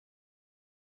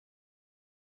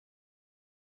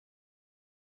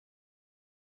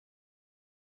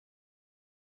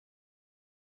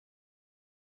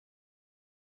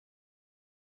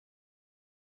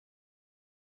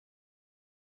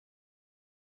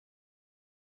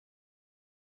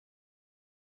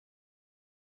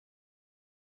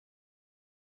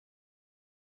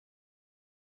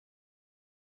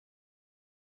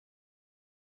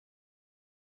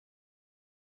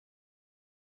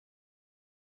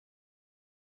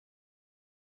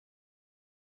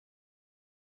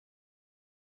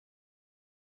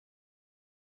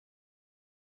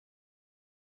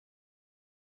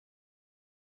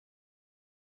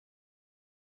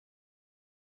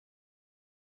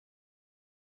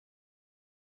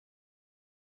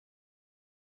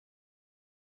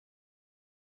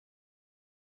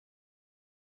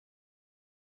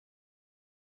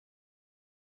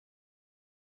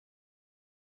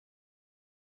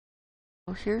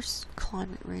Well, here's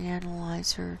Climate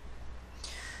Reanalyzer.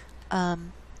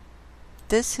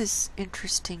 This is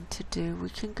interesting to do. We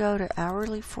can go to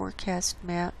hourly forecast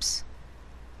maps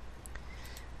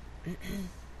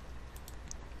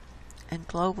and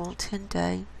global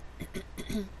 10-day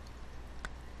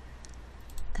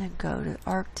and go to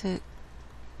Arctic,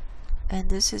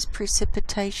 and this is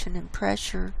precipitation and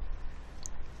pressure,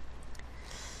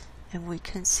 and we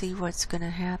can see what's going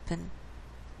to happen.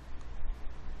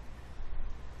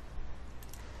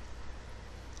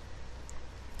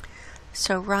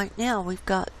 So right now we've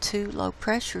got two low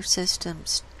pressure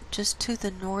systems just to the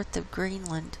north of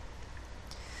Greenland.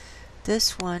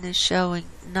 This one is showing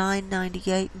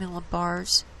 998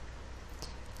 millibars,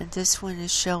 and this one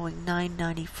is showing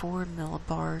 994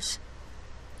 millibars.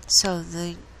 So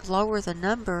the lower the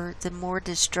number, the more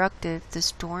destructive the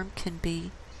storm can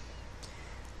be.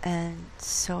 And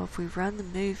so if we run the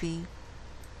movie,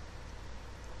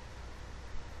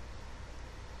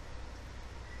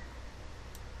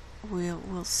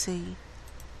 we'll see.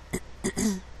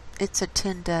 It's a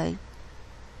 10-day.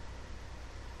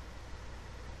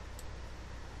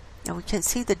 Now we can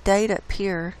see the date up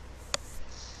here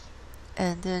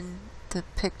and then the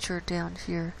picture down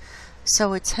here.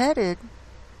 So it's headed,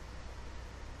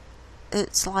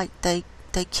 it's like they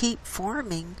keep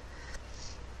forming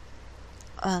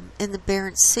in the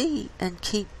Barents Sea and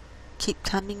keep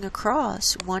coming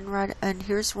across. One right, and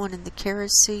here's one in the Kara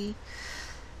Sea.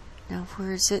 Now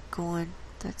where is it going?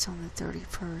 That's on the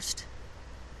 31st.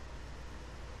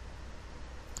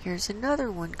 Here's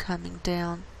another one coming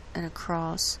down and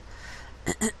across.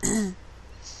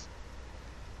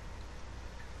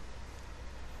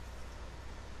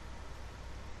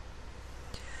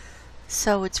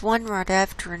 So it's one right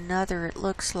after another, it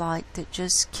looks like, that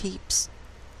just keeps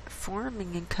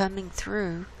forming and coming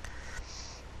through.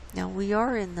 Now we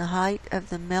are in the height of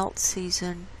the melt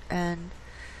season, and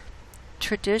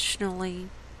traditionally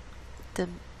the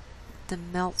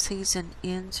melt season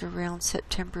ends around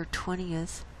September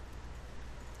 20th.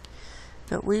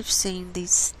 But we've seen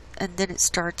these, and then it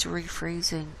starts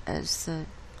refreezing as the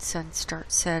sun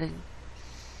starts setting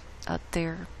up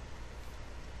there.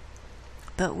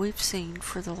 But we've seen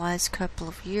for the last couple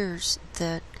of years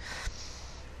that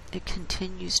it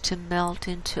continues to melt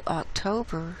into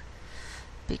October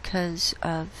because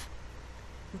of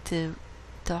the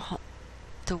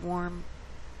warm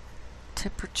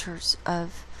temperatures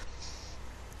of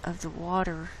the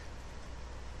water,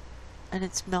 and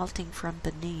it's melting from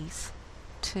beneath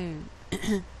too.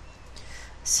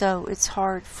 So it's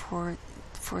hard for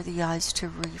the ice to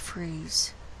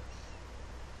refreeze.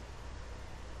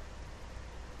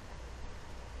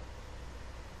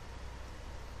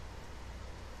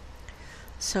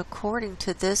 So according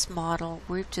to this model,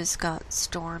 we've just got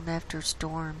storm after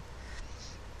storm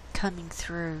coming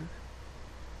through.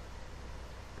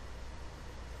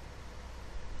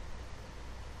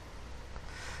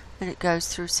 And it goes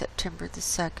through September the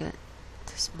 2nd,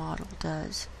 this model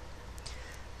does.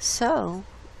 So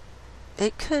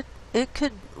it could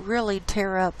really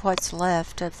tear up what's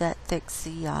left of that thick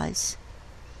sea ice,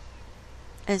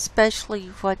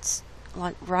 especially what's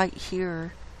like right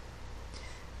here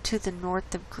to the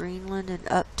north of Greenland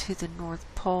and up to the North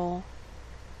Pole.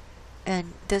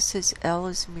 And this is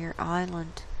Ellesmere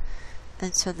Island,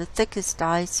 and so the thickest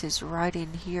ice is right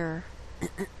in here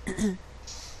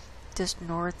just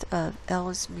north of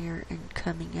Ellesmere and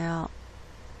coming out.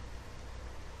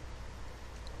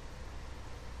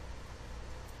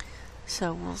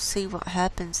 So we'll see what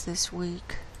happens this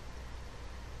week.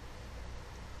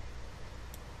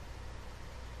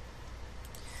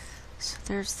 So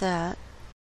there's that.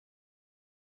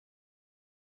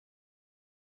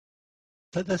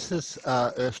 So this is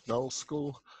Earth Null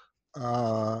School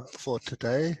for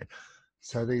today.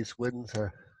 So these winds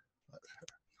are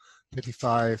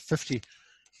 35, 50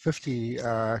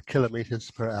 kilometers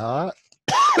per hour.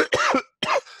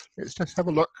 Let's just have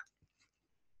a look.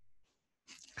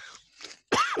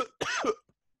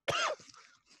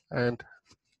 And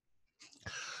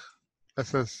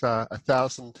this is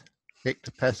 1,000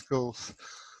 hectopascals,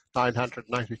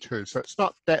 992. So it's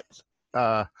not that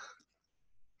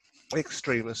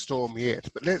extreme a storm yet,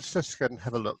 but let's just go and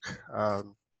have a look.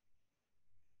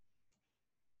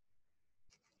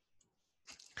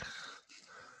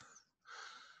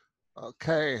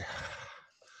 Okay,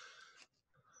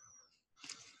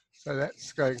 so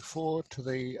that's going forward to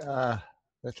the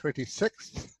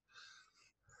 26th.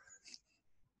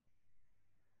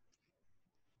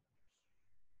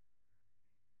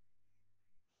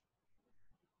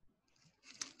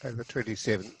 And the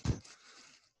 27th.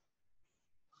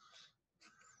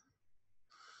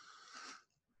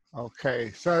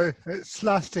 Okay, so it's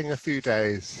lasting a few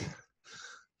days.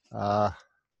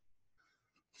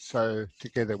 So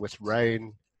together with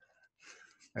rain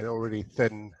and already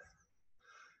thin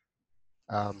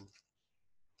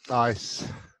ice,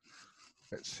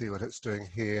 let's see what it's doing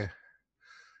here.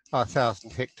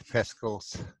 1,000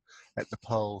 hectopascals at the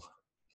pole.